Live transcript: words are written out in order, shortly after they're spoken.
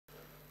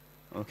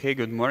Okay,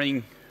 good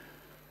morning.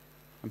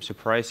 I'm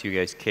surprised you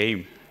guys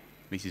came.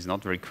 This is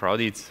not very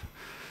crowded.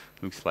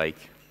 Looks like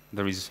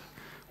there is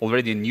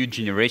already a new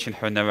generation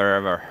who never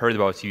ever heard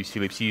about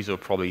uClibc, so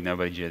probably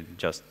nobody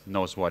just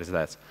knows what is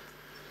that.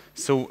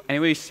 So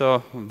anyways,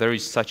 there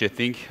is such a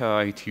thing.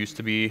 It used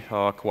to be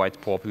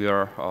quite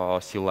popular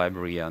C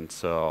library, and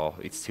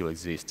it still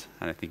exists.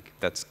 And I think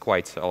that's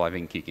quite alive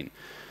and kicking.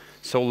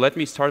 So let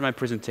me start my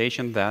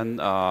presentation then.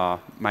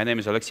 My name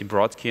is Alexey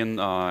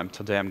Brodkin.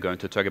 Today I'm going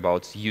to talk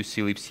about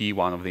uClibc,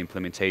 one of the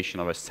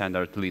implementation of a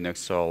standard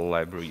Linux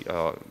library,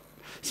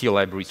 C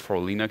libraries for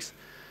Linux.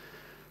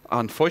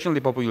 Unfortunately,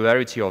 the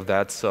popularity of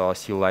that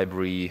C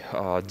library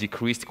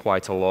decreased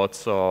quite a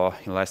lot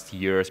in last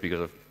years because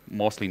of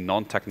mostly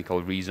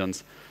non-technical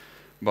reasons.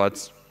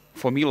 But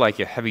for me, like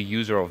a heavy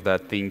user of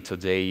that thing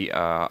today,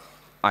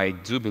 I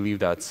do believe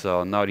that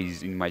now it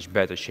is in much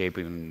better shape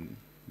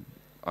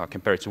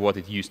compared to what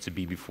it used to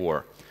be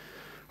before.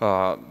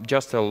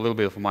 Just a little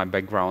bit of my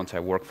background. I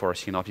work for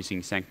Synopsys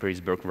in St.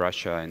 Petersburg,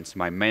 Russia, and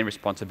my main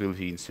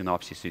responsibility in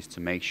Synopsys is to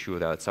make sure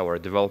that our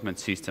development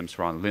systems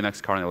run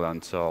Linux kernel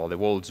and the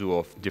whole zoo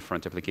of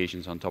different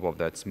applications on top of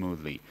that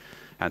smoothly.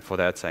 And for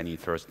that, I need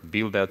first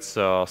build that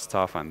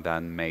stuff and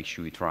then make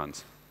sure it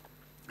runs.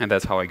 And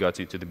that's how I got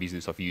into the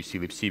business of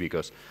uClibc,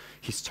 because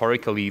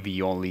historically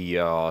the only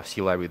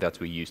C library that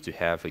we used to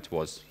have, it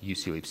was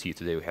uClibc.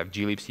 Today we have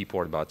glibc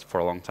port, but for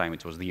a long time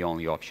it was the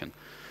only option.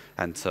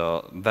 And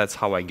that's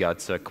how I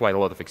got quite a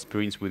lot of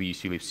experience with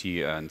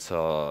uClibc, and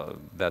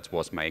that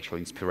was my actual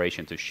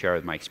inspiration to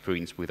share my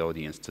experience with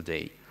audience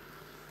today.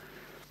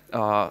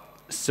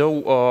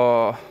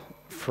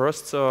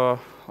 First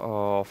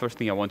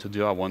thing I want to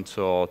do, I want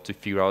to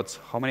figure out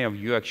how many of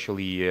you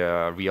actually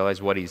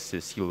realize what is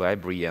a C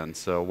library and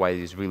why it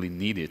is really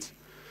needed.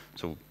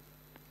 So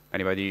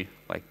anybody,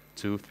 like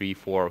 2, 3,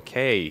 4,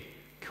 okay,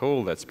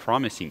 cool, that's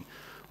promising.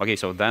 Okay,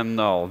 so then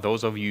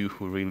those of you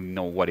who really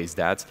know what is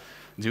that,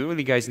 do you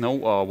really guys know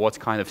what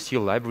kind of C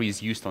library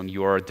is used on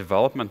your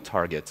development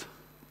target?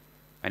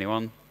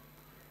 Anyone?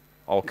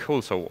 Oh,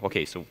 cool, so,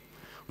 okay, so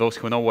those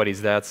who know what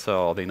is that,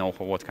 they know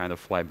what kind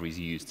of library is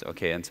used.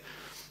 Okay, and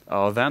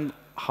then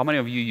how many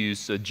of you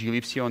use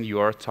glibc on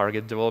your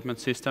target development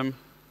system?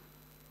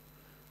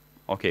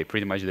 Okay,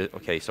 pretty much.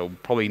 Okay, so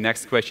probably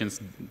next questions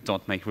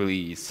don't make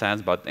really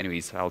sense, but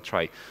anyways, I'll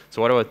try.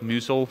 So what about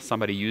musl?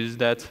 Somebody uses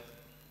that?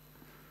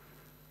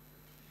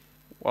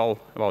 Well,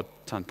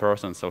 about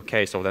 10%.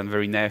 Okay, so then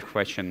very next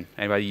question.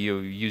 Anybody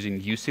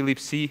using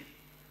uClibc?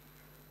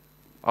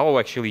 Oh,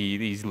 actually,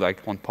 it is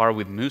like on par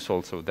with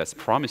musl, so that's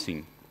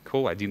promising.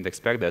 Cool, I didn't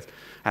expect that.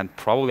 And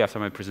probably after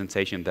my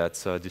presentation, that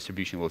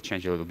distribution will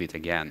change a little bit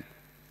again.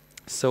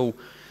 So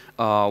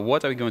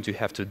what are we going to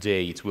have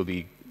today? It will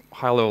be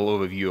high-level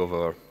overview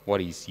of what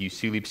is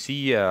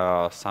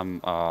uClibc,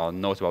 some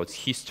note about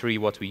history,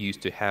 what we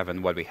used to have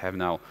and what we have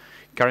now,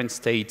 current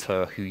state,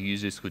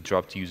 who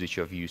dropped usage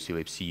of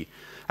uClibc,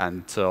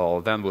 and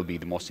then will be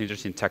the most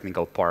interesting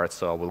technical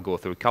parts. We'll go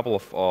through a couple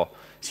of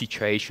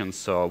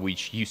situations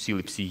which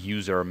uClibc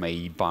user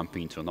may bump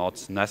into,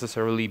 not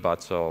necessarily,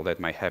 but that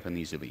might happen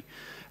easily.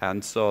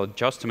 And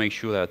just to make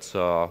sure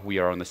that we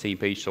are on the same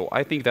page, so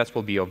I think that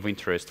will be of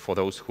interest for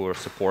those who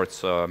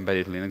support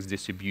embedded Linux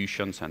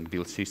distributions and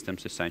build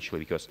systems, essentially,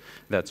 because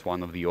that's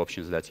one of the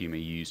options that you may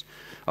use.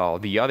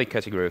 The other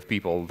category of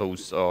people,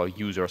 those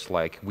users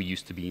like we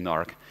used to be in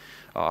ARC,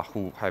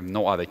 who have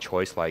no other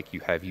choice, like you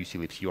have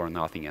uClibc or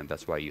nothing, and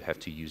that's why you have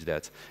to use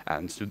that.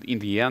 And so in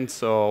the end,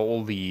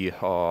 all the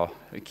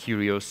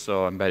curious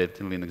embedded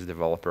Linux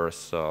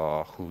developers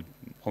who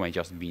may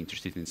just be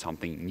interested in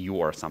something new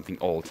or something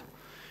old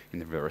in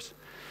reverse.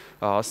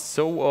 Let's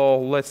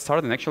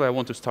start, and actually I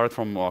want to start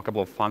from a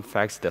couple of fun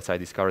facts that I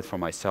discovered for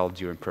myself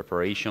during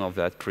preparation of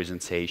that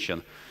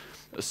presentation.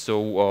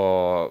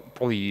 So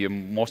probably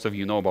most of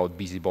you know about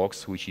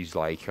BusyBox, which is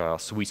like a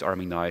Swiss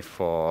Army knife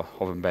of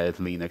embedded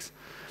Linux.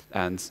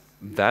 And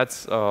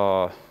that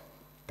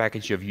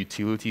package of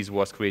utilities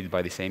was created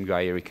by the same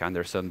guy, Eric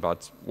Anderson,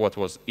 but what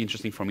was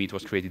interesting for me, it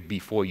was created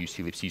before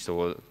uClibc,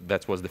 so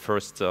that was the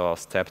first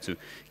step to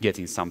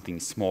getting something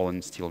small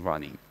and still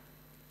running.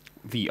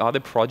 The other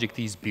project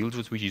is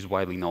Buildroot, which is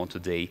widely known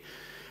today.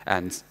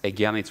 And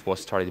again, it was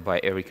started by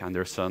Eric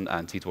Anderson,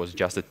 and it was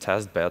just a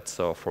test bed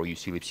for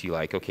uClibc,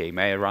 like, okay,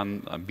 may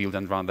I build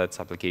and run that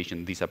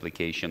application, this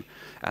application?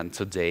 And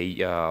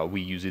today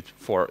we use it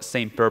for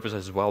same purpose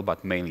as well,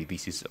 but mainly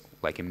this is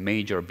like a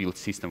major build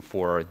system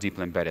for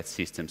deeply embedded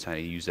systems, and I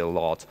use a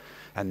lot.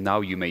 And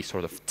now you may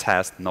sort of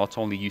test not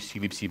only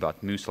uClibc,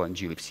 but musl and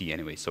glibc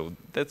anyway. So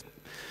that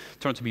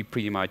turned to be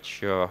pretty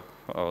much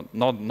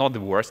not the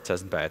worst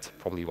test bed,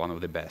 probably one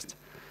of the best.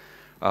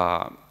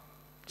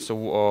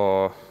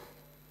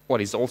 What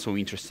is also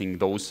interesting,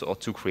 those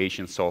two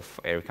creations of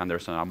Eric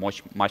Anderson are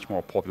much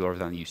more popular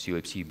than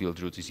uClibc.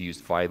 Buildroot is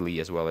used widely,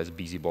 as well as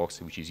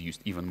BusyBox, which is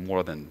used even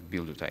more than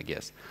Buildroot, I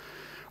guess.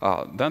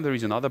 Then there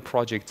is another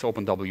project,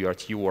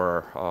 OpenWrt,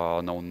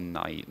 or known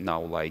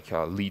now like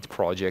lead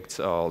project.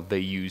 They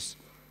use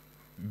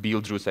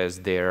Buildroot as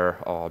their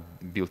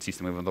build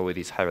system, even though it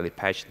is heavily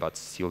patched, but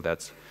still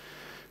that's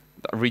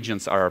The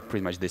regions are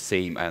pretty much the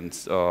same, and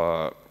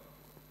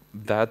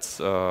that's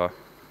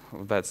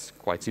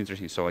quite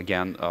interesting. So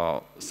again,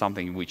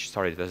 something which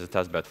started as a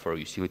testbed for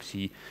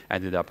uClibc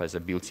ended up as a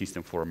build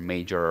system for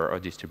major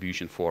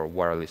distribution for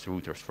wireless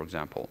routers, for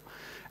example.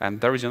 And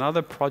there is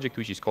another project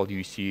which is called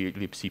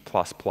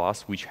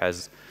uClibc++, which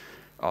has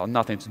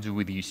nothing to do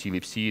with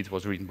uClibc. It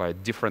was written by a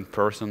different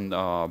person,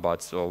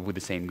 but with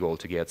the same goal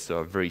to get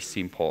a very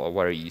simple, a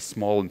very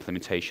small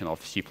implementation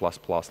of C++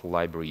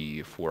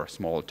 library for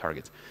small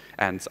targets.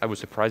 And I was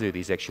surprised that it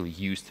is actually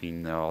used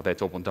in that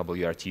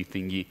OpenWrt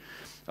thingy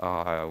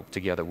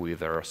together with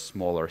their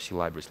smaller C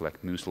libraries like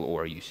musl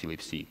or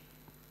uClibc.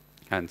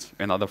 And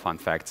another fun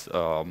fact,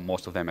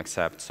 most of them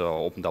except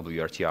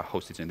OpenWrt are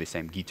hosted in the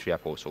same Git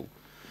repo, so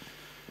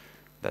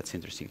that's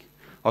interesting.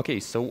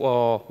 Okay,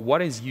 so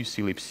what is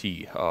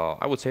uClibc?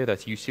 I would say that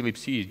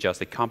uClibc is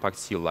just a compact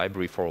C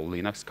library for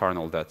Linux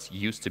kernel that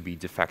used to be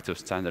de facto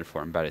standard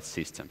for embedded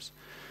systems.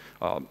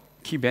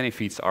 Key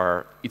benefits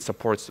are it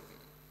supports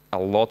a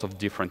lot of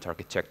different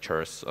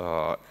architectures.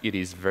 It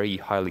is very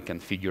highly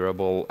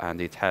configurable, and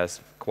it has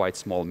quite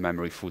small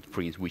memory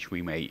footprint, which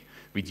we may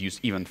reduce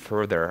even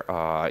further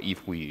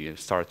if we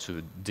start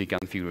to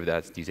deconfigure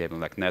that,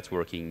 disabling like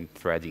networking,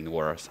 threading,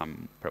 or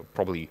some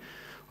probably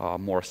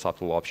more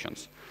subtle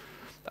options.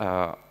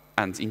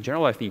 And in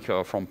general, I think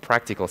from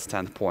practical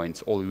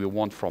standpoint, all we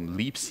want from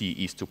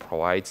libc is to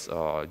provide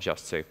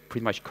just a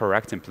pretty much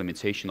correct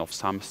implementation of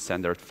some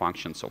standard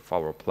functions of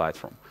our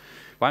platform.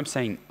 Why I'm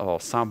saying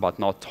some but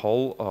not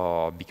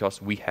all, because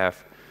we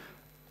have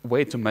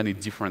way too many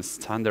different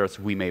standards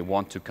we may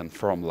want to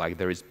confirm, like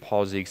there is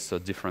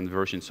POSIX, different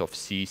versions of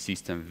C,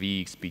 System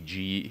V,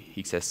 XPG,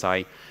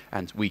 XSI,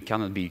 and we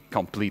cannot be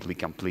completely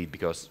complete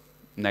because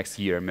next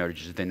year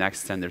emerges the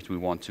next standard we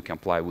want to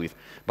comply with.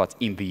 But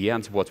in the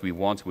end, what we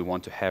want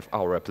to have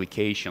our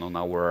application on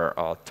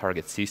our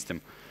target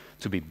system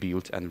to be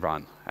built and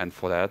run. And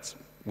for that,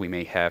 we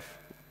may have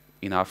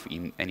enough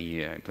in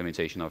any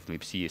implementation of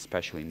libc,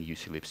 especially in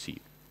uClibc.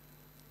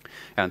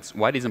 And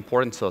why it is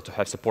important to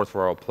have support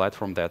for our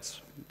platform,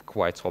 that's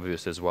quite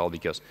obvious as well,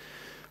 because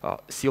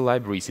C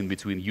libraries in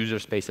between user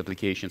space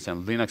applications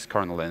and Linux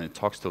kernel, and it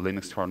talks to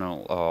Linux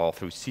kernel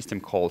through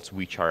system calls,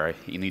 which are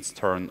in its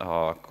turn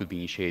could be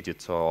initiated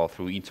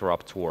through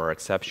interrupt or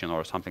exception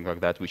or something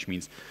like that, which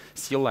means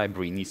C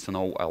library needs to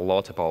know a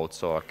lot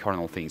about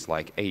kernel things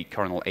like a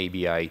kernel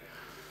ABI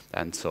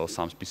and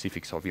some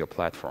specifics of your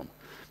platform.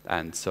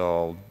 And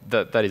so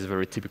that is a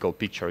very typical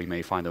picture you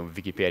may find on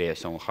Wikipedia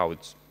on how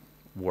it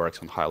works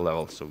on high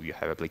level. So you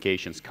have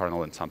applications,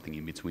 kernel, and something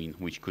in between,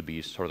 which could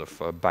be sort of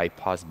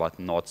bypassed, but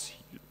not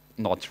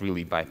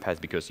really bypassed,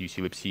 because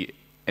uClibc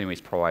anyways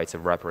provides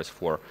wrappers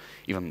for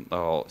even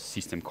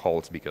system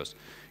calls, because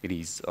it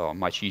is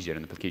much easier,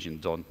 and application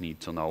don't need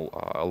to know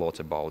a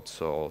lot about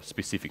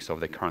specifics of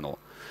the kernel.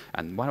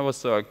 And when I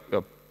was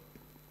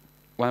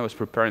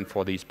preparing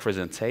for this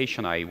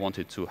presentation, I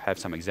wanted to have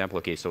some example.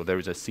 Okay, so there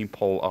is a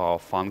simple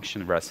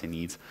function REST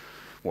needs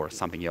or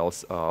something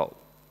else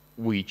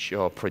which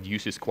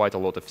produces quite a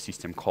lot of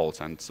system calls.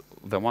 And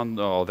the one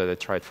that I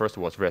tried first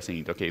was REST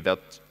init. Okay,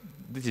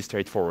 this is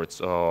straightforward.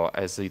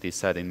 As it is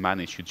said in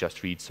manage, you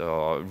just read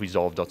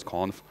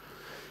resolve.conf,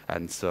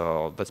 and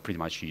that's pretty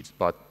much it.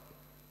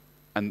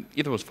 And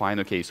it was fine.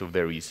 Okay, so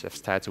there is a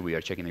stat, so we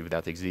are checking if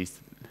that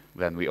exists.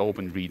 Then we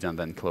open, read, and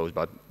then close.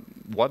 But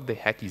what the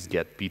heck is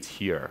get bit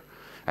here?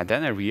 And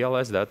then I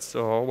realized that's,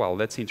 well,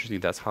 that's interesting.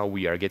 That's how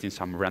we are getting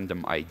some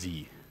random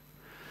ID.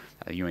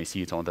 You may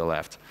see it on the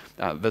left.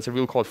 That's a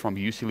real code from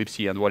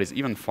uClibc, and what is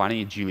even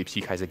funny,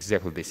 glibc has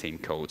exactly the same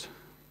code.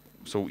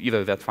 So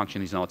either that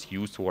function is not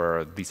used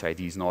or this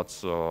ID is not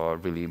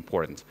really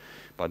important.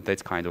 But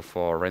that kind of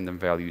random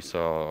values,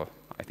 I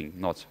think,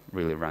 not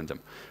really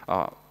random.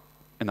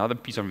 Another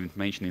piece of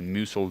information in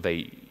musl,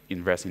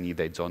 in REST init,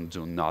 they don't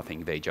do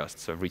nothing. They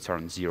just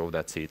return 0,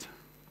 that's it.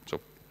 So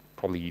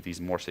probably it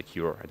is more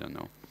secure, I don't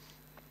know.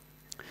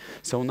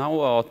 So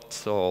now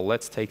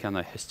let's take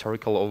a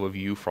historical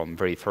overview from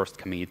very first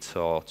commit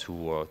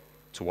to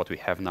what we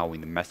have now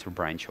in the master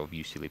branch of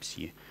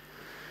uClibc.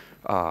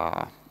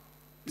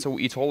 So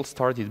it all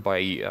started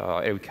by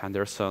Eric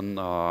Anderson in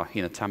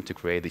an attempt to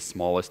create the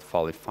smallest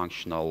fully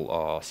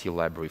functional C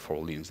library for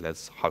Linux.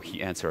 That's how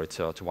he answered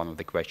to one of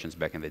the questions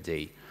back in the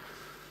day.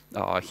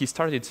 He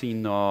started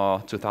in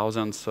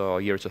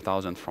year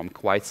 2000 from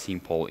quite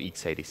simple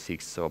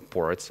x86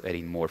 ports,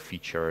 adding more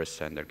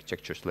features and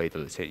architectures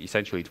later.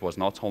 Essentially, it was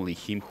not only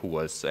him who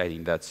was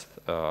adding that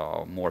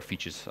more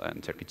features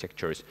and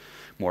architectures.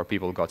 More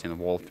people got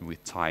involved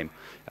with time,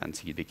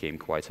 and it became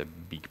quite a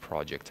big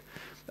project.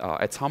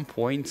 At some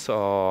point,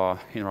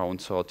 in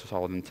around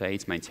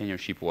 2008,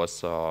 maintainership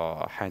was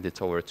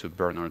handed over to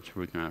Bernard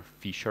Ruttner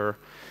Fischer,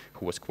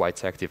 who was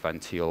quite active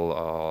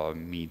until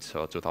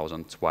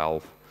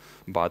mid-2012.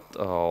 But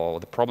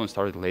the problem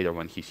started later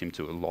when he seemed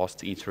to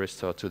lost interest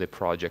to the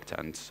project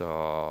and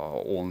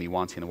only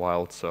once in a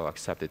while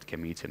accepted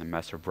commits in a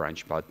master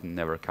branch, but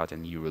never cut a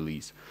new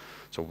release.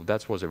 So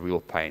that was a real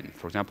pain.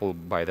 For example,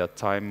 by that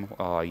time,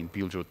 in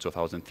Buildroot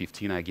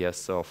 2015, I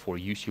guess, for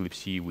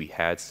uClibc, we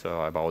had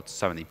about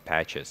 70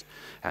 patches.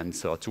 And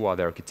 2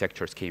 other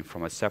architectures came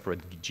from a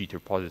separate Git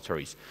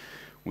repositories,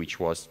 which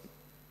was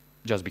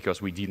just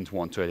because we didn't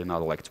want to add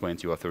another like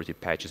 20 or 30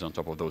 patches on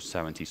top of those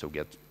 70, so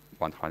get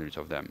 100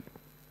 of them.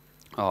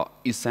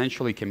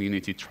 Essentially,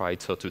 community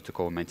tried to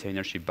co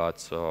maintainership,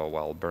 but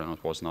well,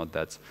 Burnout was not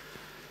that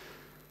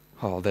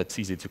that's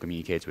easy to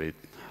communicate with.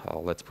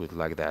 Let's put it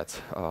like that.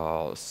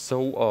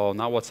 So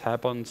now what's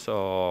happened?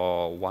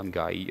 One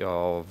guy,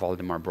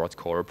 Valdemar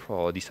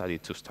Brodkorb,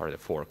 decided to start a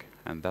fork,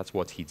 and that's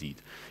what he did.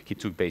 He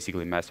took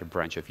basically a master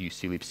branch of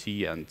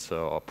uClibc and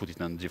put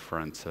it on a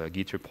different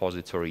Git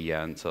repository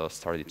and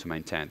started to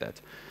maintain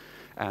that.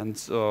 And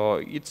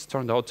it's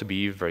turned out to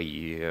be a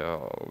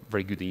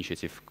very good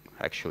initiative,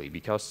 actually,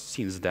 because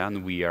since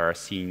then we are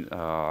seeing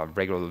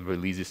regular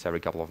releases every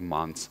couple of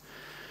months.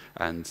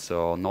 And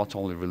so not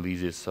only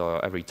releases,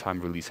 every time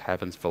release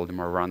happens,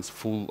 Valdemar runs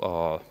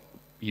full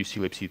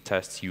uClibc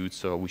test suite,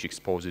 which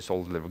exposes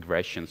all the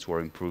regressions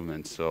or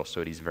improvements, so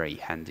it is very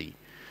handy.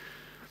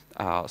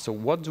 So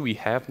what do we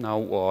have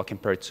now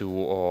compared to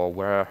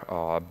where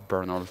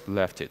Burnout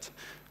left it?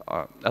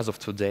 As of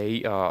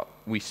today,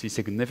 we see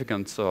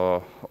significant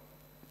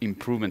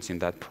improvements in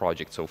that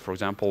project. So for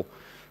example,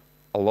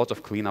 a lot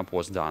of cleanup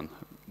was done.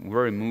 We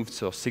removed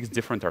 6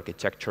 different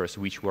architectures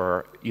which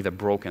were either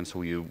broken,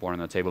 so you were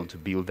not able to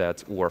build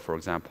that, or, for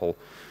example,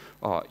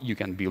 you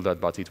can build that,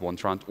 but it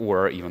won't run,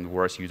 or even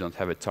worse, you don't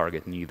have a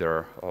target,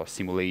 neither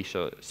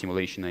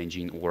simulation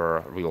engine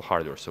or real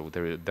hardware. So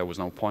there was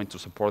no point to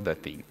support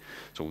that thing.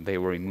 So they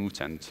were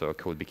removed, and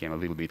code became a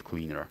little bit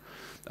cleaner.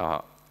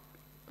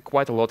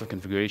 Quite a lot of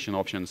configuration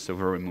options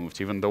were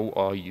removed, even though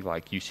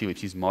like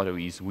uClibc's motto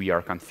is we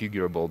are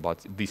configurable,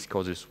 but this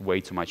causes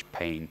way too much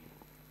pain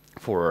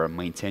for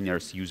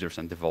maintainers, users,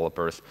 and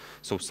developers.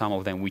 So some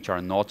of them which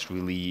are not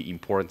really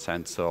important,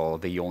 and so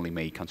they only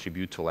may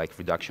contribute to like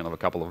reduction of a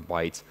couple of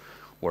bytes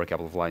or a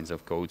couple of lines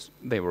of code,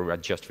 they were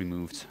just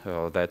removed.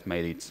 That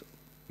made it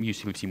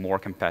uClibc more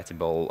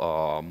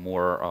compatible,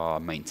 more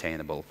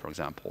maintainable, for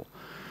example.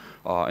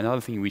 Another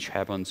thing which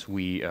happened,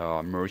 we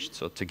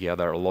merged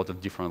together a lot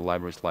of different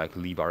libraries like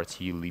librt,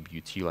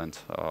 libutil, and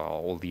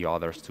all the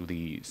others to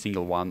the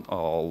single one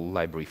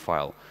library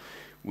file,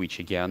 which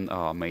again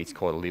made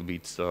code a little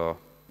bit,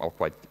 or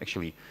quite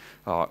actually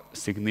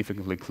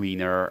significantly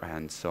cleaner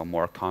and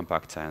more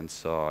compact, and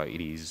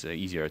it is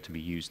easier to be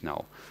used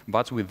now.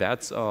 But with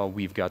that,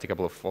 we've got a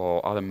couple of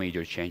other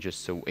major changes.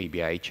 So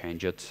ABI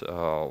changed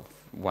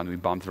when we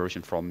bumped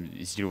version from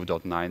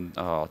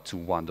 0.9 to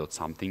 1.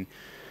 Something.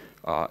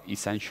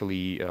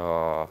 Essentially,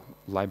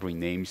 library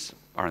names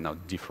are now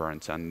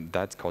different, and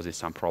that causes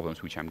some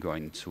problems, which I'm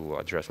going to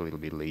address a little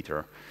bit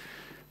later.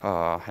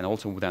 And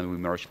also then we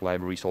merged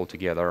libraries all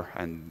together,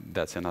 and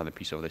that's another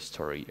piece of the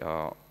story.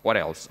 What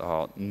else?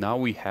 Now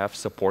we have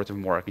support of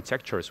more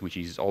architectures, which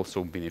is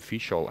also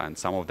beneficial, and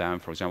some of them,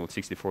 for example,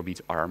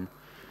 64-bit ARM.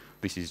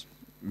 This is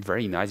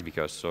very nice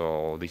because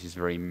this is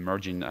very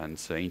emerging and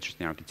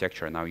interesting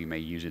architecture. Now you may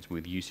use it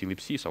with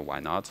uClibc, so why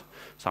not?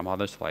 Some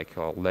others like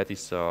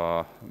Lattice,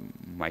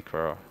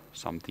 Micro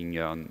something,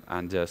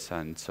 Andes,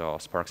 and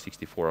Spark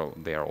 64,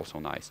 they are also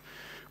nice.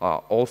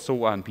 Also,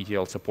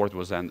 NPTL support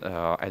was then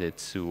added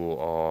to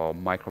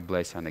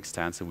MicroBlaze and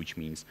Extensive, which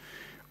means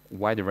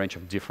wider range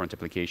of different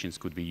applications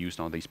could be used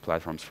on these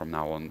platforms from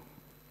now on.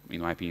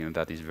 In my opinion,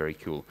 that is very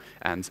cool.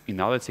 And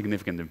another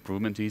significant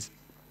improvement is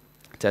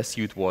test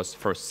suite was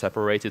first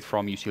separated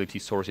from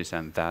uClibc sources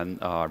and then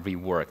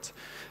reworked.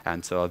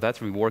 And that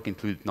rework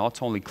included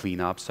not only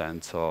cleanups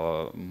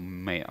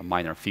and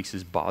minor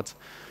fixes, but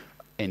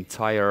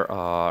entire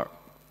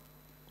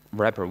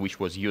wrapper which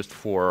was used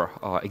for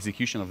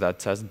execution of that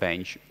test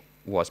bench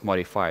was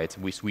modified.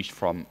 We switched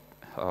from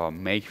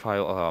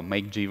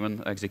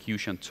make-driven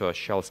execution to a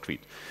shell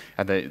script.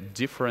 And the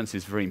difference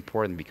is very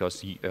important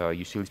because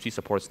uClibc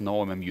supports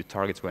no MMU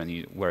targets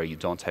where you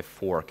don't have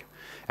fork.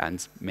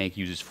 And make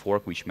uses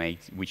fork, which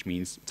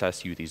means test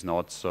suite is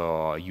not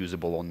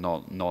usable on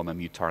no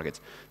MMU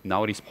targets.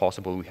 Now it is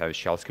possible. We have a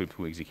shell script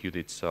who execute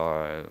it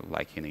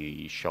like in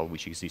a shell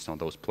which exists on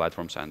those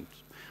platforms, and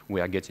we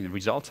are getting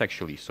results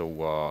actually.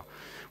 So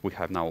we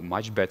have now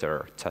much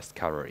better test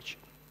coverage.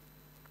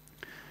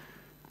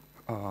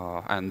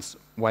 And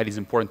why it is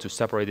important to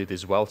separate it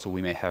as well, so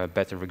we may have a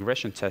better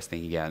regression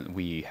testing again.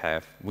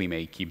 We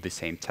may keep the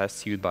same test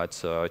suite,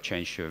 but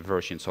change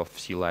versions of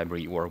C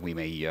library, or we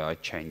may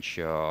change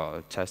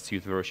test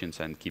suite versions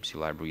and keep C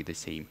library the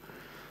same.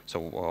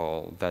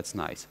 So that's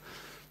nice.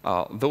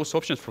 Those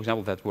options, for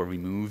example, that were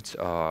removed,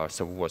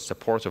 so was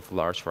support of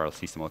large file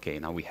system. Okay,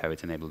 now we have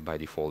it enabled by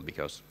default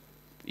because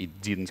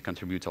it didn't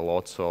contribute a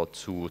lot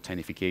to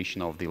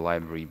tinification of the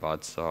library,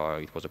 but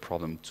it was a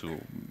problem too,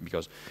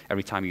 because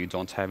every time you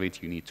don't have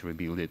it, you need to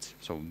rebuild it.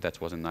 So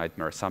that was a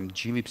nightmare. Some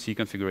glibc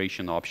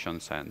configuration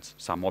options and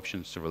some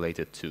options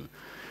related to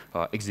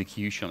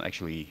execution,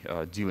 actually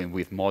dealing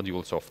with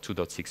modules of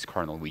 2.6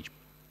 kernel, which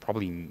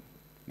probably,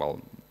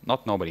 well,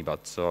 not nobody,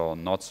 but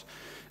not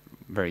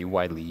very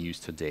widely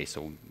used today.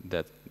 So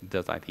that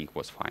I think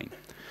was fine.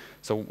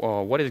 So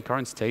what is the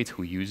current state?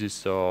 Who uses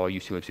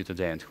uClibc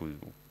today and who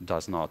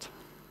does not?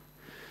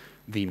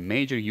 The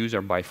major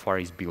user by far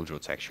is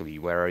Buildroot, actually,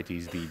 where it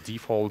is the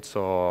default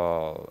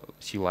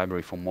C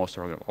library for most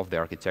of the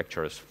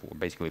architectures,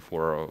 basically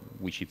for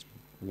which it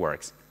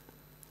works.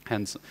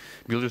 And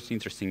Buildroot is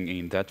interesting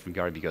in that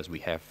regard because we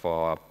have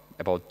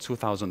about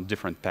 2,000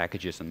 different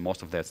packages, and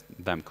most of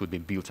them could be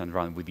built and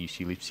run with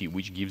uClibc,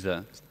 which gives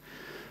us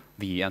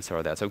the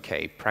answer that,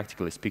 okay,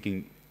 practically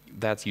speaking,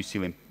 that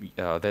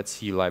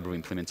C library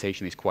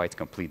implementation is quite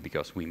complete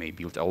because we may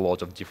build a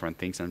lot of different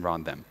things and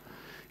run them,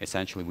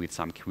 essentially with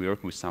some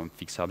quirk, with some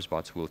fix-ups,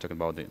 but we'll talk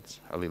about it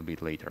a little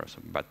bit later. So,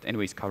 but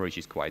anyways, coverage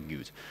is quite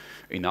good.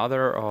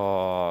 Another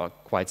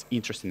quite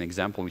interesting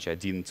example, which I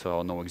didn't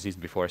know exists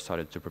before I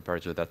started to prepare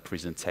to that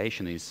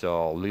presentation, is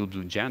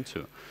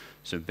libc-ng.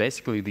 So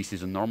basically, this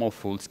is a normal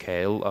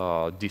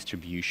full-scale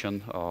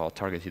distribution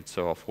targeted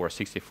for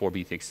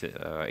 64-bit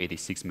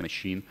x86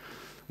 machine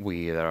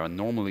with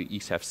normally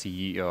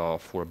XFCE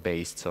for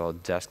based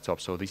desktop.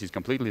 So this is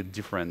completely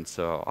different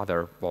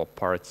other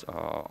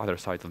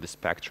side of the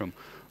spectrum.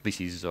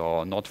 This is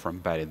not for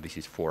embedded. This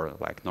is for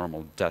like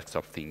normal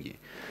desktop thingy,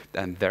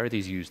 and there it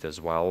is used as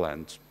well.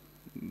 And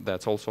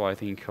that's also, I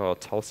think,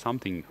 tells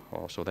something.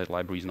 So that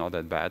library is not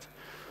that bad.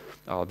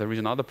 There is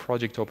another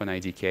project,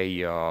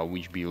 OpenIDK,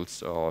 which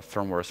builds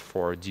firmwares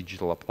for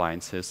digital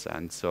appliances,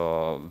 and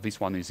this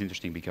one is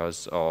interesting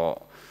because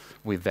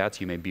with that,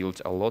 you may build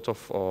a lot of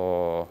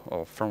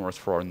firmwares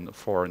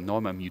for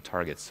non-MMU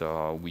targets,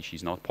 which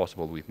is not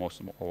possible with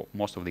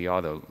most of the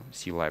other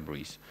C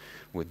libraries.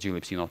 With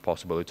glibc, not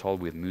possible at all.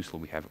 With musl,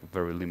 we have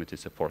very limited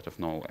support of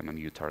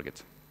no-MMU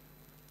targets.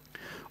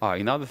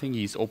 Another thing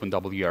is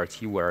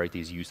OpenWrt, where it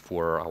is used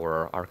for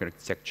our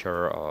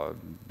architecture.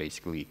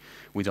 Basically,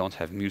 we don't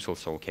have musl,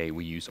 so okay,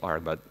 we use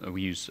ARC, but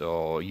we use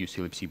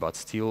uClibc, but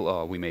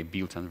still we may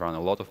build and run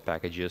a lot of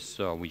packages,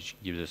 which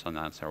gives us an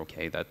answer.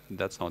 Okay,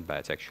 that's not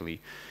bad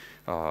actually.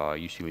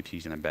 uClibc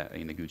is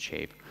in a good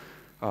shape.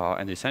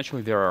 And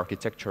essentially, there are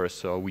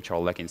architectures which are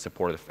lacking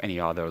support of any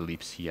other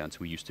libc, and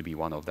we used to be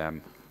one of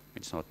them.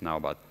 It's not now,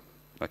 but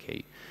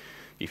okay.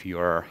 If you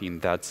are in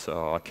that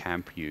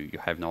camp, you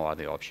have no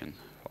other option.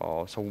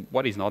 So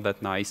what is not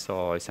that nice,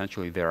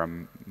 essentially there are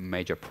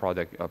major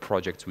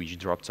projects which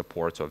dropped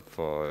support of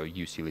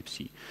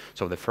uClibc.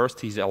 So the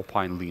first is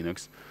Alpine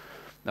Linux.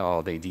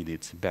 They did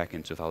it back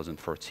in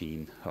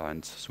 2014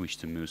 and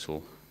switched to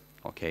musl.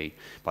 Okay,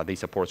 but they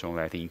support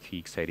only, I think,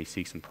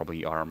 x86 and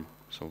probably ARM,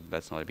 so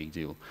that's not a big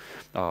deal.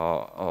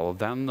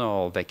 Then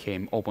they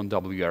came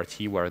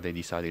OpenWrt, where they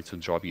decided to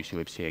drop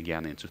uClibc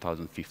again in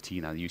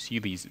 2015. And you see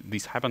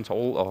these happened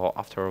all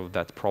after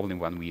that problem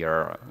when we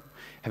are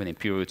having a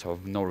period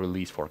of no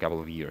release for a couple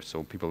of years.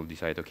 So people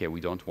decide, okay, we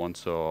don't want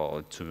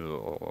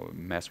to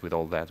mess with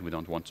all that. We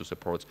don't want to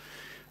support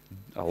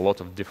a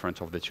lot of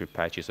different of the trip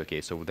patches. Okay,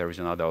 so there is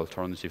another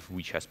alternative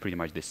which has pretty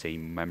much the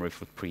same memory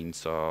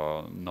footprints,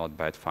 not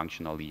bad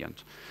functionally, and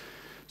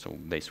so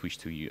they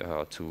switched to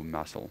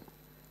musl.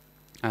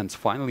 And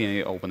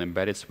finally,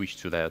 OpenEmbedded switched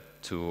to that,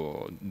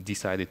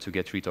 decided to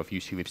get rid of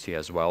uClibc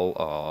as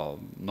well.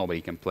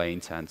 Nobody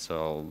complained, and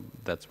so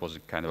that was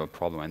kind of a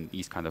problem, and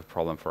is kind of a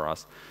problem for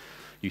us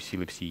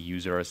uClibc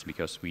users,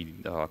 because we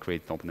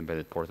created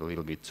OpenEmbedded port a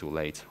little bit too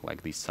late,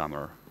 like this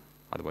summer.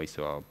 Otherwise,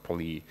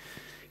 probably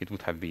it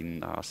would have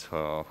been us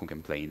who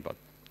complained, but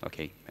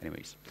okay,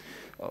 anyways.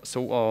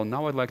 So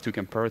now I'd like to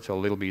compare it a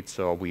little bit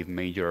with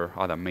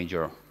other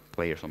major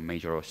players or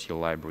major C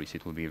libraries.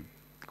 It will be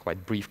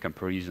quite brief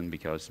comparison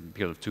because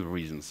of two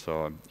reasons.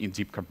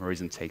 In-deep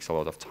comparison takes a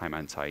lot of time,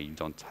 and I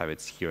don't have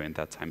it here in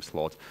that time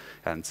slot.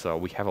 And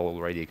we have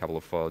already a couple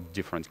of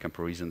different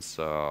comparisons,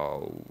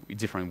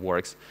 different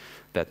works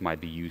that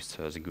might be used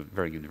as a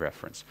very good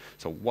reference.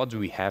 So what do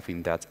we have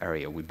in that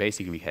area? We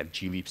basically have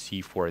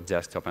glibc for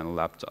desktop and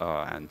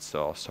laptop and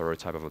server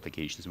type of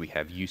applications. We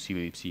have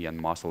uClibc and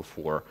musl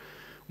for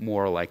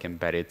more like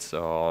embedded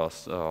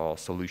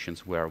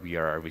solutions where we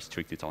are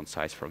restricted on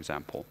size, for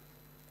example.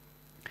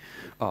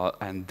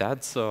 And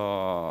that's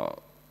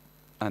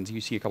and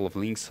you see a couple of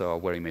links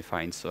where you may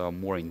find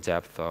more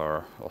in-depth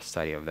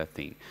study of that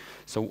thing.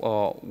 So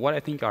what I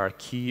think are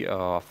key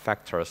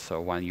factors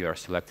when you are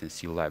selecting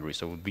C library.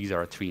 So these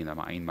are three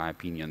in my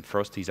opinion.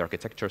 First is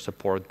architecture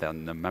support,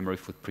 then the memory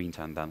footprint,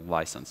 and then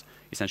license.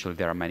 Essentially,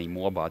 there are many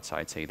more, but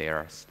I'd say they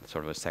are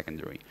sort of a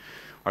secondary.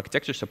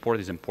 Architecture support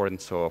is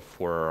important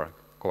for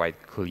quite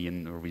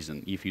clean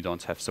reason. If you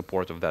don't have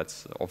support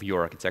of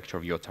your architecture,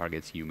 of your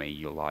targets, you may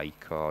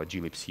like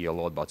glibc a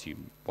lot, but you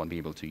won't be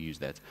able to use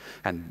that.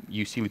 And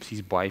uClibc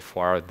is by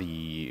far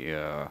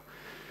the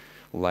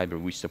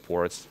library which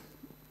supports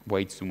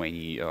way too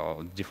many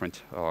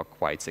different,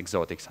 quite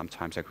exotic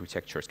sometimes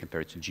architectures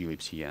compared to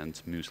glibc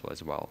and musl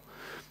as well.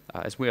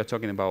 As we are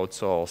talking about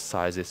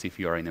sizes, if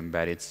you are in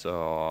embedded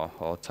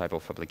type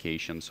of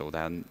application, so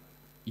then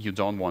you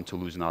don't want to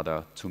lose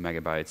another 2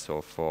 megabytes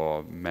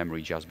of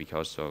memory just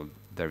because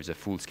there is a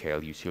full-scale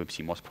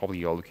uClibc. Most probably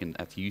you're looking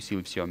at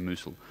uClibc or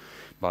musl.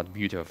 But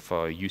beauty of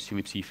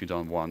uClibc, if you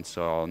don't want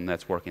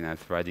networking and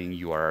threading,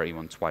 you are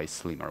even twice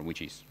slimmer,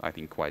 which is, I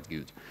think, quite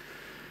good.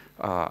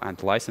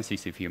 And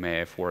licenses, if you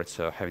may afford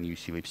having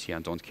uClibc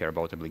and don't care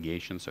about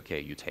obligations,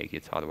 okay, you take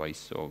it. Otherwise,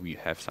 so you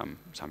have some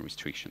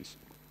restrictions.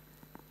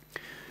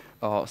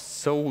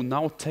 So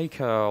now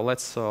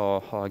let's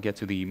get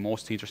to the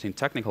most interesting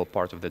technical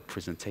part of that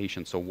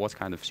presentation. So what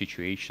kind of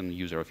situation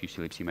user of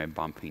uClibc may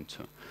bump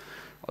into?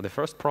 The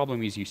first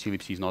problem is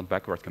uClibc is not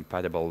backward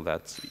compatible.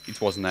 That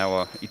it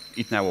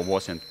never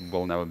was and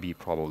will never be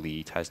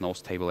probably. It has no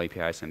stable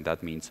APIs, and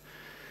that means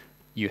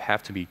you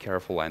have to be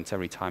careful. And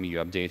every time you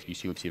update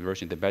uClibc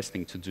version, the best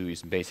thing to do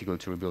is basically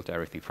to rebuild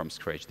everything from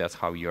scratch. That's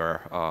how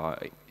you're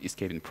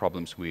escaping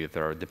problems with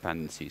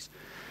dependencies.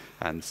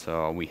 And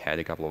so we had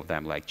a couple of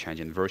them, like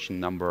changing version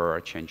number,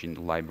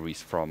 changing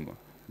libraries from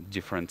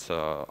different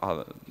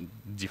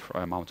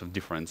amount of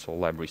different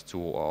libraries to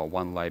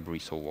one library.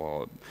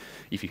 So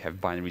if you have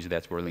binaries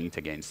that were linked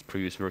against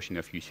previous version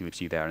of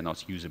uClibc, they are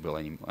not usable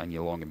any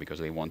longer because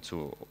they want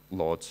to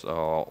load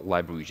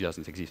library which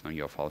doesn't exist on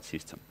your file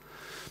system.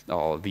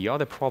 The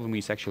other problem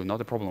is actually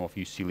not a problem of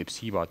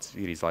uClibc, but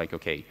it is like,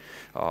 okay,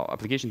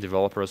 application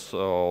developers,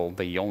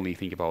 they only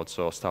think about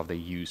stuff they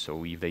use.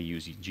 So if they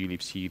use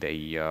glibc,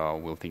 they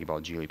will think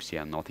about glibc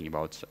and nothing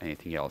about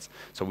anything else.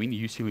 So in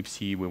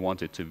uClibc, we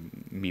wanted to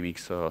mimic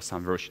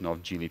some version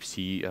of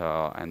glibc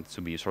and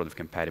to be sort of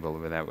compatible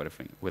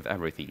with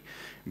everything.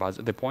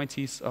 But the point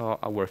is,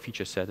 our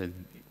feature set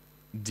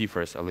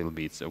differs a little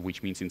bit,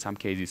 which means in some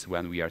cases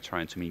when we are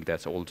trying to make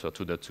that also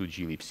to the 2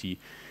 glibc,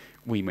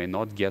 we may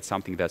not get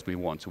something that we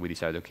want. So we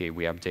decided, okay,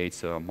 we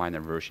update a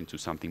minor version to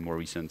something more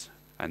recent,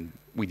 and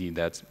we did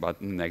that. But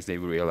the next day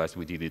we realized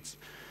we did it.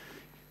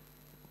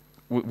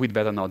 We'd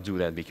better not do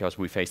that because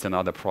we faced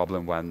another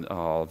problem when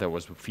there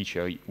was a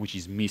feature which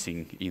is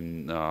missing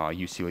in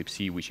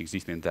uClibc, which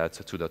existed in that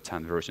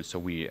 2.10 version. So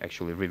we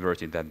actually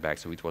reverted that back,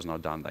 so it was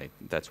not done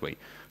that way.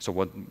 So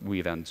what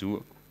we then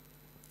do,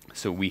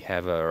 so we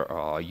have a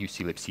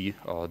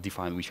uClibc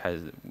defined, which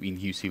has in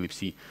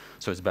uClibc,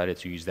 so it's better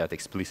to use that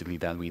explicitly.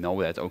 Then we know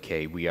that,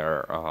 okay, we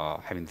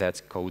are having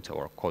that code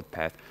or code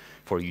path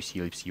for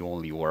uClibc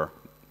only or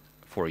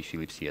for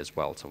uClibc as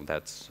well. So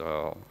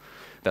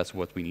that's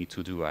what we need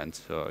to do. And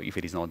if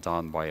it is not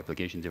done by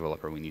application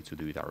developer, we need to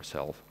do it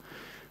ourselves.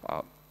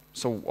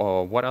 So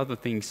what other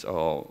things?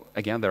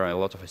 Again, there are a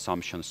lot of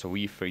assumptions. So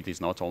if it is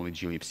not only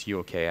glibc,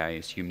 okay, I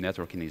assume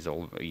networking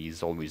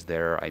is always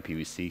there,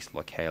 IPv6,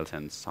 locales,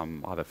 and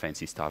some other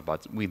fancy stuff.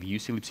 But with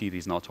uClibc, it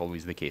is not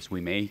always the case.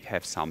 We may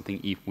have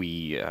something if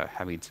we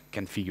have it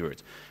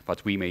configured,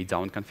 but we may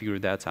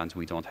down-configure that and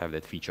we don't have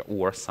that feature.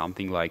 Or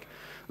something like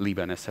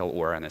libnsl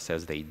or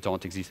NSS, they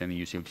don't exist in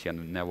uClibc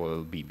and never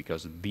will be,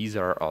 because these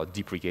are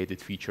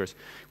deprecated features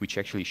which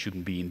actually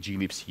shouldn't be in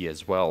glibc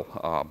as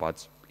well,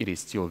 but it is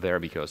still there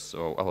because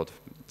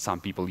some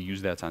people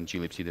use that, and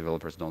glibc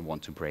developers don't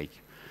want to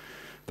break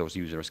those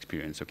user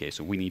experience. Okay,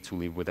 so we need to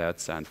live with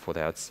that, and for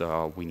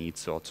that we need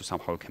to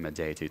somehow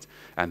accommodate it.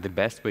 And the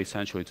best way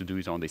essentially to do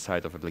it on the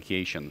side of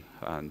application,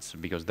 and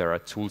because there are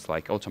tools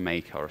like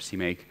automake or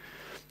cmake,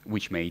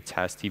 which may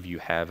test if you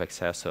have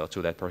access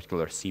to that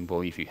particular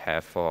symbol, if you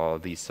have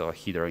this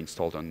header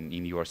installed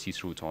in your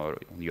sysroot or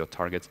on your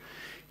target,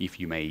 if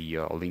you may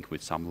link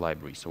with some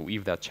library. So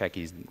if that check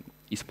is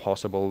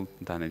possible,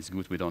 then it's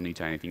good. We don't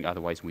need anything.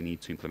 Otherwise, we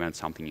need to implement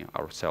something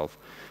ourselves,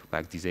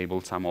 like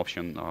disable some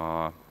option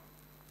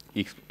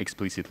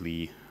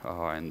explicitly,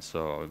 and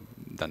so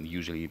then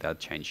usually that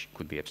change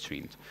could be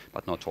upstreamed,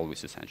 but not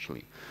always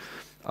essentially.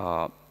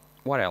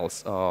 What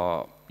else?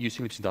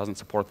 uClibc doesn't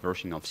support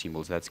versioning of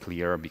symbols. That's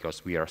clear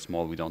because we are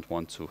small. We don't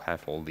want to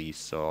have all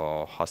these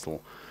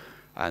hustle.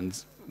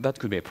 And that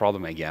could be a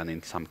problem again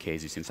in some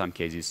cases. In some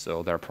cases,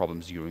 there are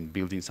problems during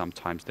building.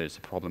 Sometimes there's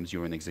problems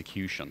during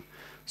execution.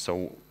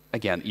 So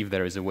again, if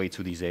there is a way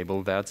to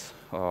disable that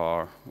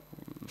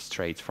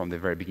straight from the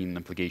very beginning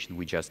application,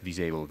 we just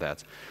disable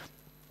that.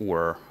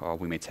 Or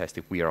we may test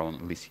if we are on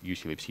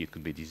uClibc, it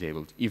could be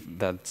disabled. If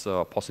that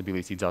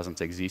possibility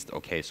doesn't exist,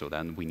 okay, so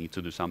then we need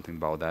to do something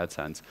about that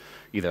and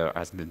either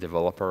ask the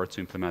developer to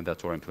implement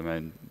that or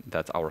implement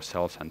that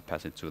ourselves and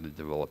pass it to the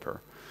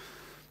developer.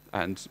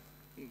 And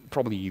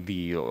probably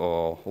the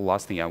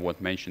last thing I want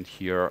to mention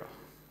here,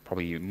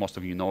 probably most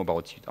of you know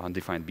about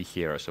undefined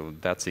behavior. So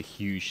that's a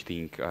huge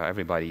thing.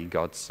 Everybody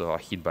got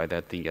hit by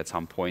that thing at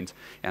some point.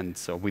 And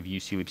so with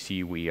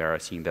uClibc, we are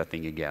seeing that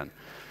thing again.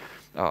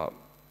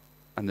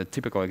 And the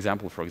typical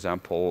example, for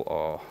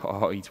example,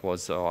 it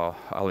was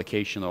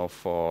allocation of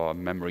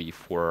memory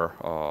for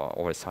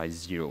oversize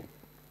 0.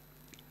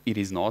 It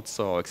is not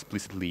so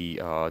explicitly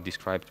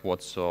described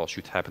what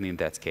should happen in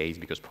that case,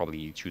 because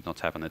probably it should not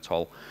happen at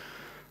all.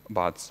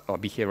 but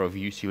behavior of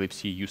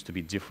uClibc used to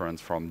be different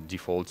from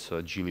default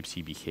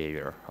glibc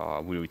behavior.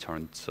 We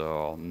returned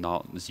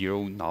null,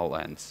 0, null,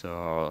 and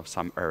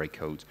some array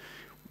code.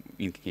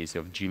 In case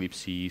of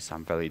glibc,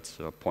 some valid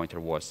pointer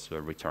was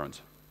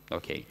returned.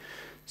 Okay,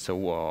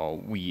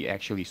 so we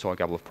actually saw a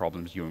couple of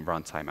problems during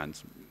runtime,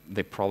 and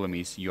the problem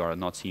is you are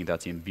not seeing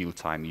that in build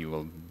time. You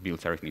will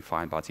build everything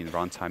fine, but in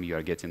runtime you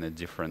are getting a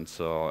different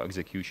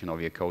execution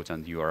of your code,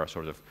 and you are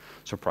sort of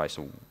surprised.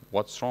 So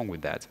what's wrong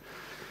with that?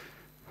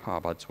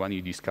 But when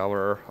you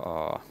discover,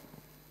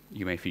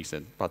 you may fix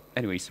it. But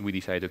anyways, we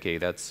decided, okay,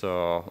 that's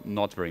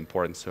not very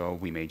important, so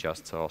we may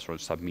just sort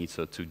of submit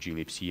to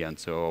glibc,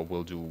 and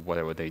we'll do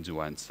whatever they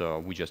do. And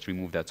we just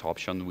remove that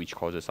option, which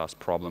causes us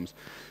problems,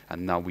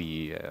 and now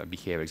we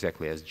behave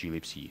exactly as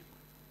glibc.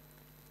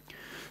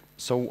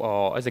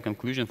 So as a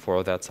conclusion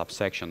for that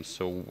subsection,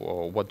 so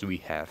what do we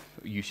have?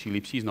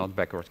 uClibc is not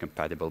backward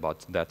compatible,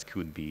 but that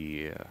could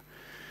be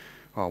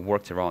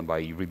worked around by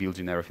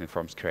rebuilding everything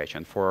from scratch.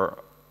 And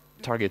for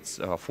targets,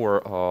 for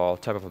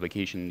type of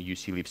application,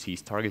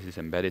 uClibc's target is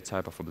embedded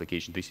type of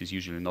application. This is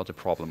usually not a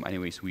problem.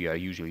 Anyways, we are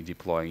usually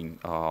deploying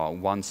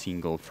one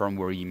single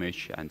firmware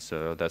image, and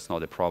so that's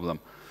not a problem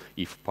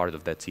if part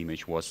of that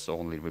image was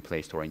only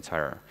replaced or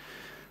entire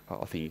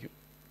thing.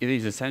 It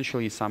is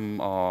essentially some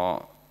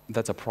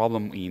that's a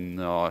problem in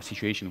a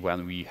situation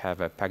when we have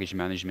a package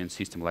management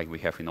system like we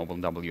have in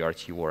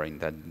OpenWrt or in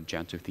that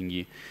Gentoo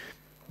thingy.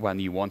 When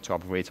you want to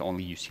operate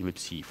only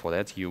uClibc, for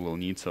that you will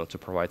need to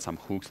provide some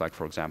hooks, like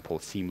for example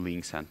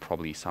symlinks and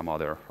probably some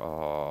other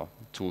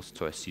tools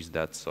to assist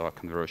that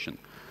conversion.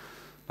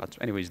 But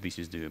anyways, this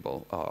is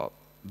doable.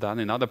 Then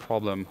another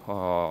problem,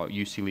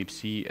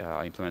 uClibc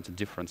implemented a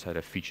different set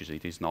of features.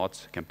 It is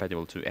not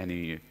compatible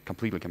to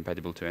completely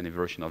compatible to any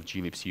version of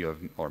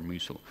glibc or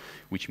musl,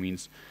 which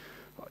means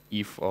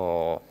if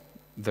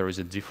there is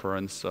a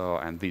difference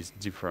and this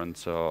different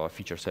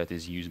feature set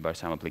is used by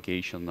some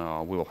application,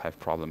 we will have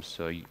problems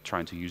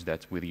trying to use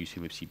that with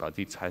uClibc. But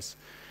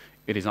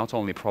it is not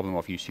only a problem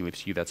of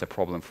uClibc, that's a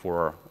problem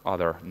for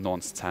other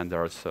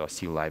non-standard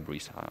C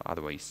libraries.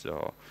 Otherwise,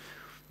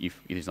 if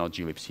it is not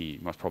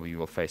glibc, most probably you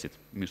will face it.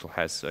 Musl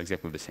has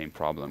exactly the same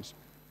problems.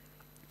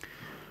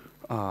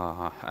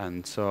 The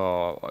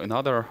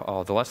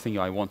last thing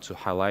I want to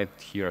highlight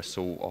here,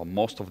 so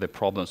most of the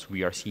problems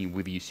we are seeing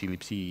with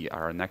uClibc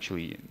are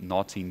actually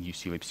not in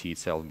uClibc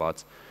itself,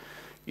 but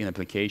in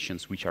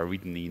applications which are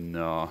written in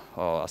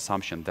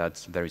assumption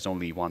that there is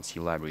only one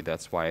C library.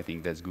 That's why I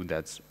think that's good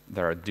that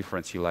there are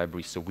different C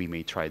libraries, so we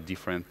may try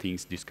different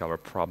things, discover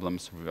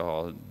problems,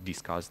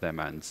 discuss them,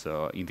 and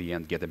in the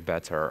end get a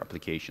better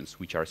applications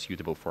which are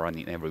suitable for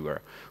running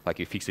everywhere. Like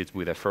you fix it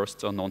with the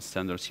first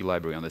non-standard C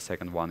library, and the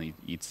second one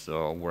it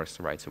works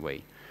right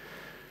away.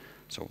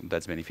 So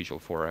that's beneficial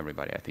for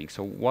everybody, I think.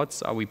 So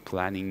what are we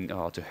planning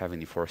to have in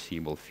the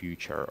foreseeable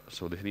future?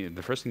 So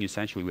the first thing,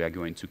 essentially, we are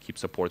going to keep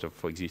support of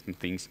existing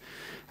things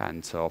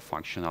and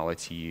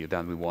functionality.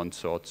 Then we want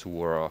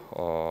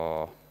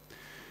to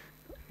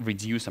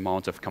reduce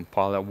amount of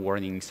compiler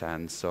warnings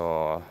and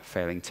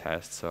failing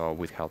tests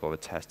with help of a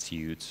test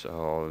suite.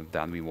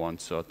 Then we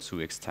want to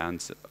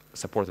extend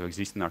support of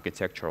existing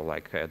architecture,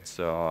 like add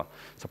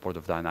support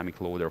of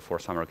dynamic loader for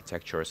some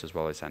architectures, as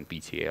well as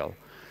NPTL.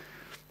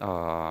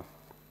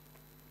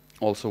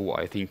 Also,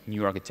 I think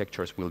new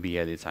architectures will be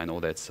added. I know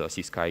that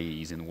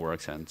CSky is in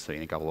works, and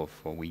in a couple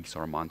of weeks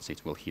or months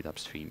it will hit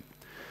upstream.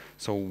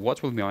 So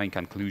what will be my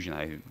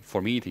conclusion?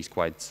 For me, it is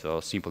quite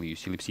simple.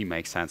 uClibc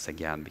makes sense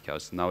again,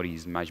 because now it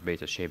is much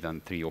better shape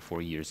than 3 or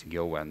 4 years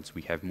ago, and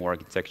we have more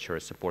architecture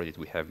supported,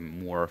 we have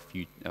more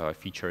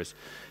features,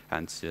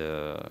 and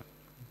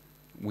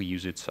we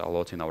use it a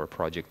lot in our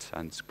project,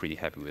 and pretty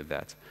happy with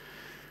that.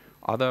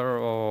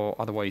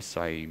 Otherwise,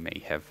 I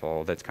may have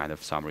that kind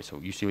of summary. So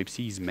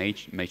uClibc is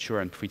mature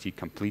and pretty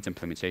complete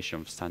implementation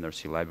of standard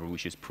C library,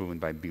 which is proven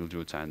by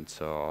Buildroot and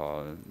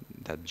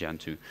that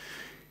Gentoo.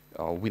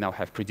 We now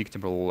have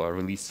predictable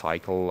release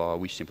cycle,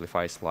 which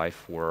simplifies life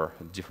for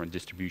different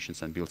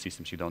distributions and build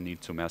systems. You don't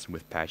need to mess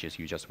with patches.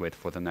 You just wait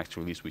for the next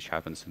release, which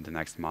happens in the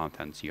next month,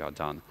 and you are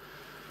done.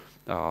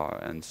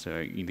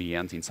 In the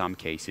end, in some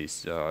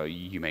cases,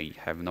 you may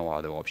have no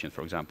other option.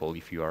 For example,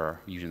 if you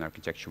are using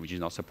architecture which is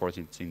not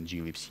supported in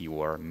glibc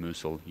or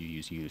musl, you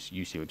use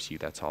uClibc,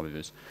 that's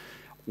obvious.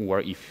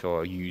 Or if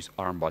you use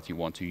ARM, but you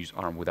want to use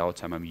ARM without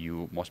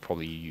MMU, most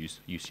probably you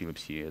use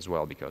uClibc as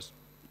well, because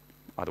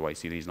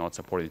otherwise it is not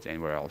supported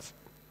anywhere else.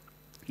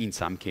 In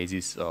some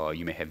cases,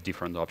 you may have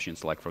different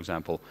options, like, for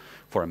example,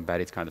 for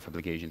embedded kind of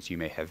applications, you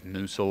may have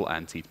musl,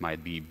 and it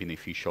might be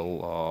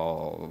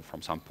beneficial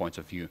from some points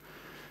of view.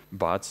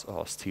 But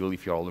still,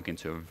 if you are looking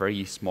to a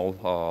very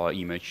small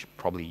image,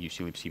 probably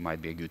uClibc might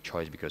be a good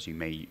choice, because you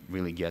may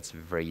really get a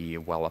very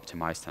well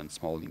optimized and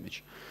small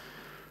image.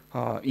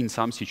 In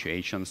some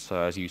situations,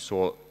 as you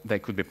saw, there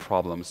could be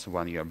problems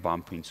when you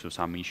bump into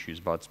some issues,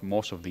 but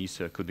most of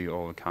these could be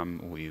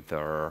overcome with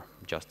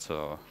just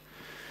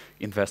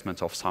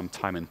investment of some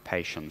time and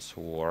patience,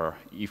 or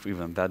if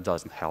even that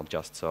doesn't help,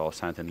 just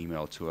send an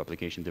email to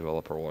application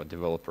developer or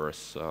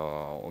developers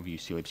of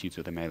uClibc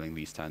to the mailing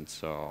list, and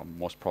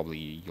most probably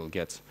you'll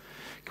get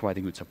quite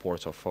a good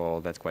support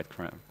of that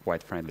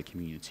quite friendly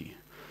community.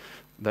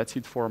 That's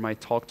it for my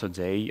talk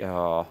today.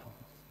 Do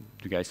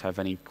you guys have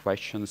any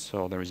questions?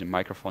 So there is a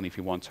microphone. If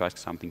you want to ask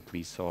something,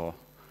 please go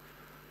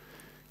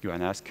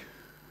and ask.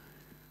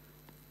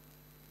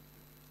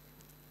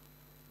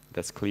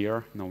 That's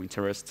clear. No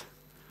interest.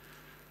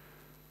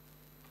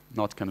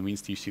 Not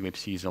convinced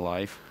uClibc is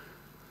alive.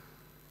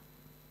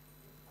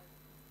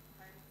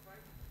 I'm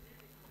quite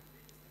clearly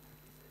convinced that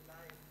it is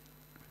alive,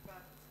 but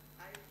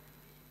I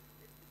believe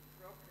that the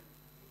problem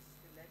is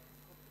the lack of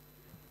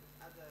compatibility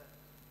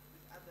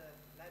with other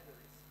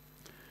libraries.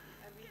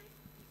 I mean,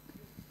 if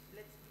you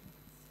let's be,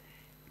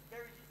 it's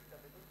very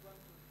difficult. I don't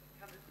want to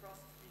come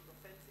across as being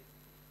offensive,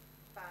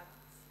 but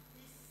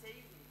is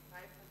saving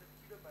 500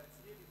 kilobytes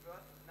really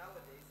worth it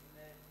nowadays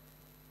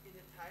in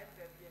a time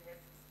where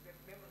where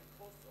memory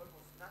costs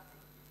almost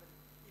nothing,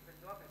 even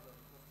normal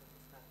memory costs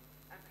almost nothing.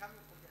 I'm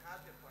coming from the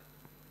hardware point of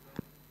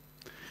view.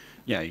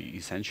 Yeah,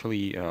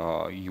 essentially,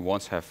 you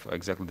won't have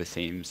exactly the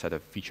same set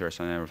of features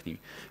and everything.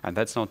 And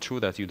that's not true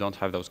that you don't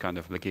have those kind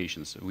of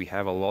applications. We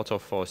have a lot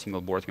of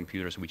single board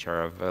computers which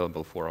are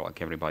available for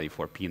like everybody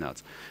for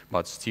peanuts.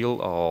 But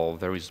still,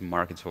 there is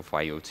markets of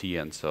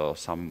IoT and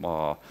some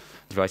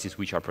devices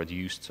which are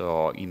produced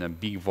in a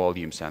big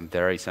volumes, and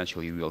there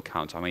essentially will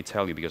count. I may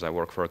tell you because I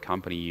work for a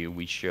company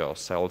which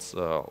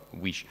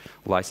which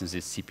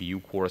licenses CPU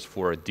cores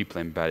for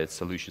deeply embedded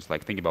solutions.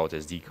 Like think about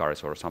SD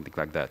cards or something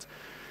like that.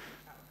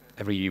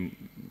 Every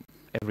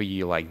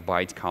like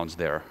byte counts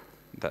there.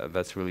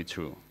 That's really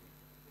true.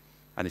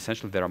 And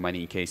essentially, there are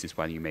many cases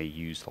when you may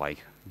use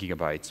like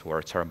gigabytes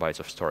or terabytes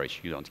of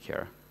storage. You don't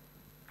care,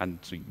 and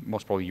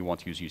most probably you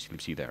won't use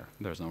uClibc there.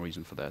 There's no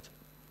reason for that.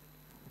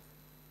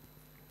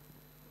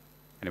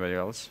 Anybody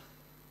else?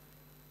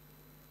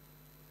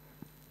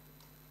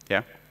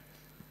 Yeah.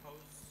 How's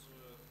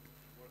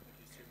working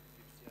with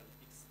uClibc and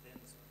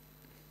extensor?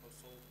 How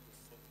solve the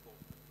softcode?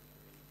 I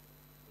mean,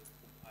 just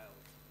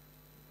compiled.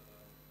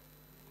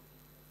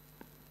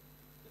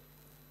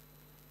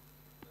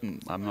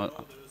 I'm not. I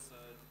know there is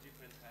a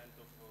different kind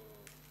of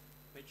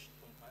patched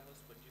compilers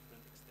for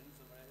different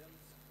extensor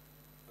variants.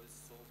 How is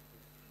solved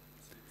with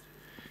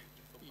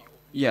uClibc?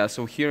 Yeah.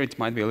 So here it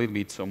might be a little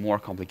bit more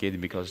complicated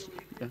because.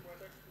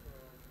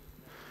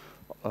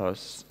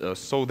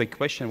 So the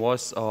question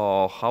was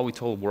how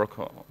it all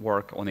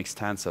work on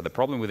extensor. The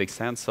problem with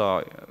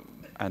extensor,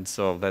 and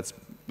so that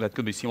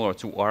could be similar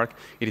to Arc.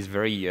 It is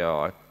very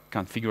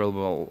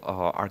configurable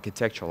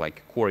architecture,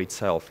 like core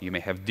itself. You may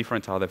have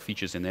different other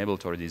features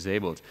enabled or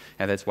disabled,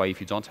 and that's why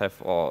if you don't have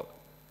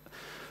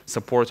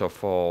support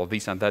of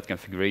this and that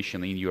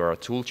configuration in your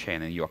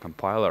toolchain and your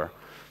compiler,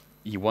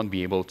 you won't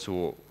be able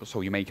to.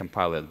 So you may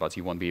compile it, but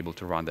you won't be able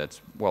to run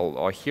that.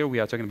 Well, here we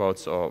are talking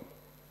about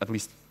at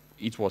least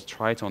it was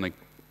tried on a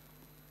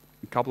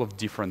couple of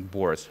different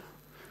boards.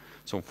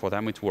 So for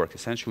them it worked.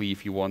 Essentially,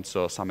 if you want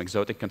some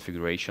exotic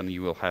configuration,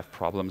 you will have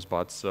problems,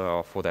 but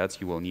for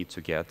that you will need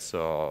to get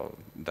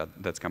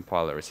that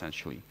compiler,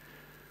 essentially.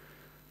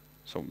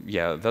 So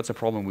yeah, that's a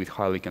problem with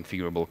highly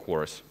configurable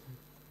cores.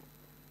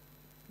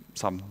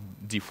 Some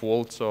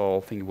default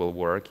thing will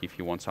work. If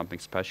you want something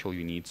special,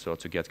 you need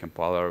to get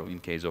compiler. In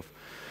case of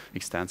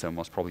extensor,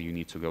 most probably you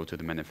need to go to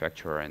the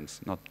manufacturer, and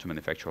not to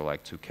manufacturer,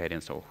 like to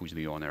Cadence or who's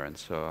the owner, and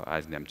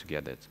ask them to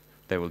get it.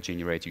 They will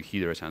generate you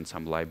headers and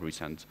some libraries,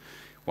 and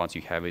once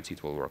you have it,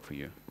 it will work for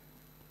you.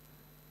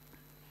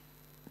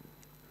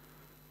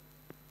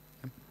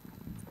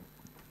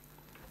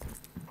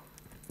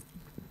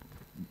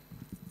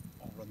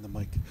 I'll run the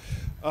mic.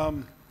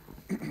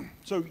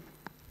 So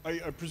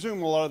I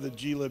presume a lot of the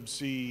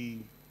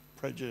glibc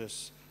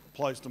prejudice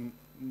applies to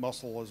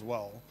musl as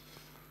well.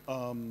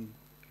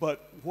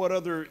 But what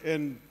other,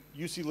 and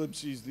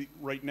uClibc is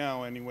right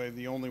now anyway,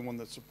 the only one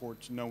that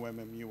supports no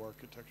MMU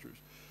architectures.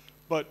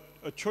 But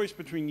a choice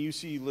between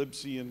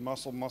uClibc and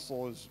musl.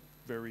 Musl is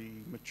very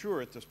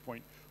mature at this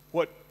point.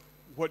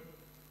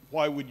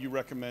 Why would you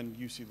recommend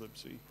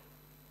uClibc?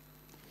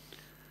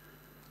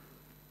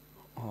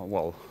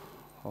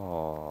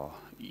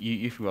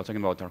 If we are talking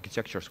about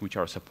architectures which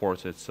are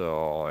supported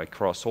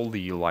across all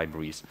the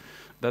libraries,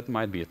 that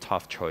might be a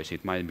tough choice.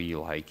 It might be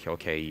like,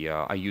 okay,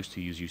 I used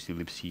to use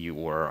uClibc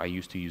or I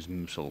used to use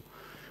musl.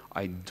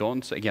 I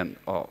don't, again,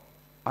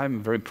 I'm a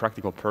very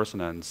practical person,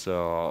 and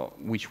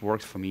which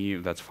works for me,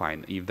 that's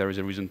fine. If there is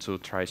a reason to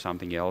try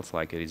something else,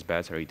 like it is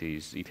better,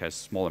 it has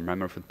smaller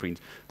memory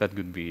footprint, that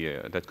could be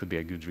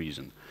a good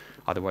reason.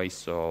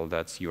 Otherwise,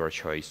 that's your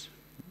choice.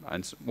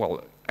 And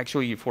well,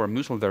 actually, for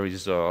musl there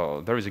is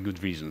a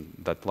good reason,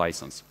 that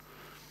license.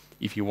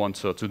 If you want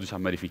to do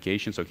some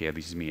modifications, okay,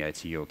 this is me,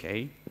 IT,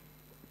 okay.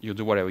 You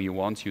do whatever you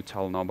want. You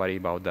tell nobody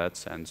about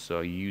that, and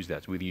so you use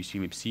that. With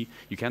uClibc,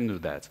 you can do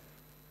that.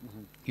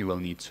 Mm-hmm. You will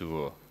need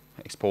to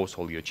expose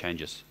all your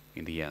changes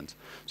in the end.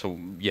 So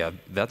yeah,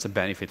 that's a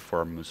benefit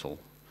for musl.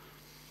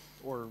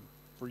 Or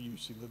for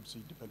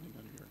uClibc, depending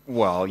on your.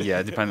 Well,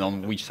 yeah, depending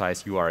on which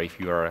size you are. If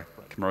you are a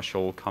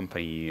commercial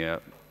company,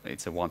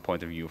 it's a one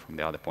point of view. From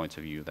the other point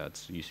of view,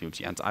 that's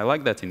uClibc. And I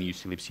like that in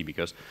uClibc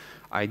because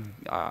I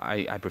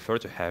prefer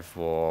to have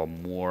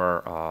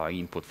more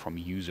input from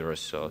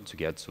users to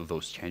get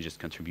those changes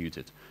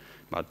contributed.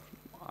 But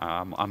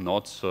I'm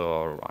not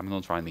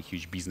running a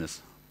huge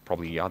business.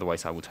 Probably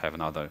otherwise I would have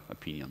another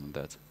opinion on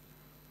that.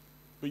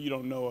 But you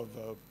don't know of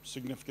a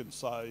significant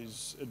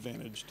size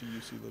advantage to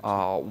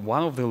uClibc?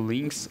 One of the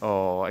links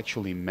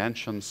actually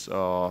mentions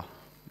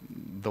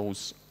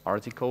those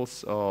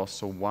articles.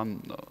 So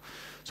one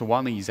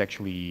is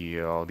actually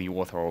the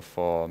author of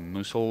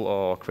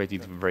musl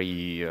created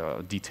very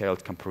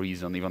detailed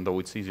comparison, even though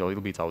it's a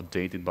little bit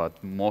outdated,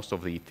 but most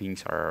of the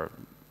things are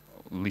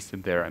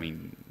listed there. I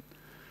mean,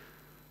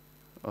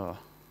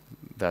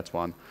 that's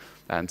one.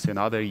 And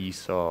another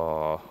is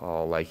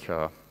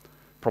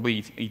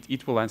probably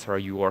it will answer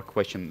your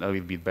question a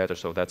little bit better.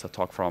 So that's a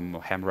talk from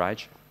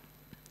Hemraj,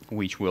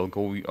 which will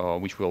go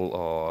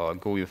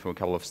you through a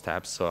couple of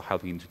steps,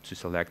 helping to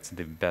select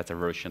the better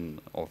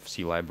version of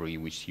C library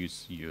which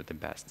suits you the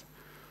best.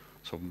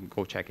 So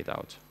go check it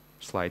out.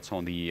 Slides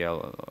on the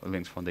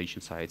Linux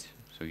Foundation site,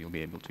 so you'll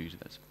be able to use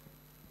this.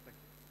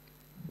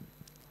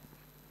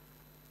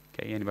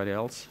 Okay, anybody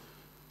else?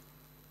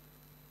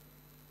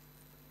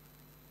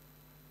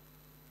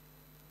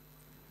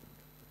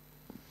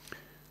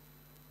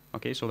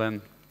 Okay, so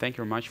then thank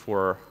you very much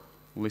for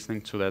listening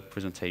to that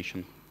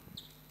presentation.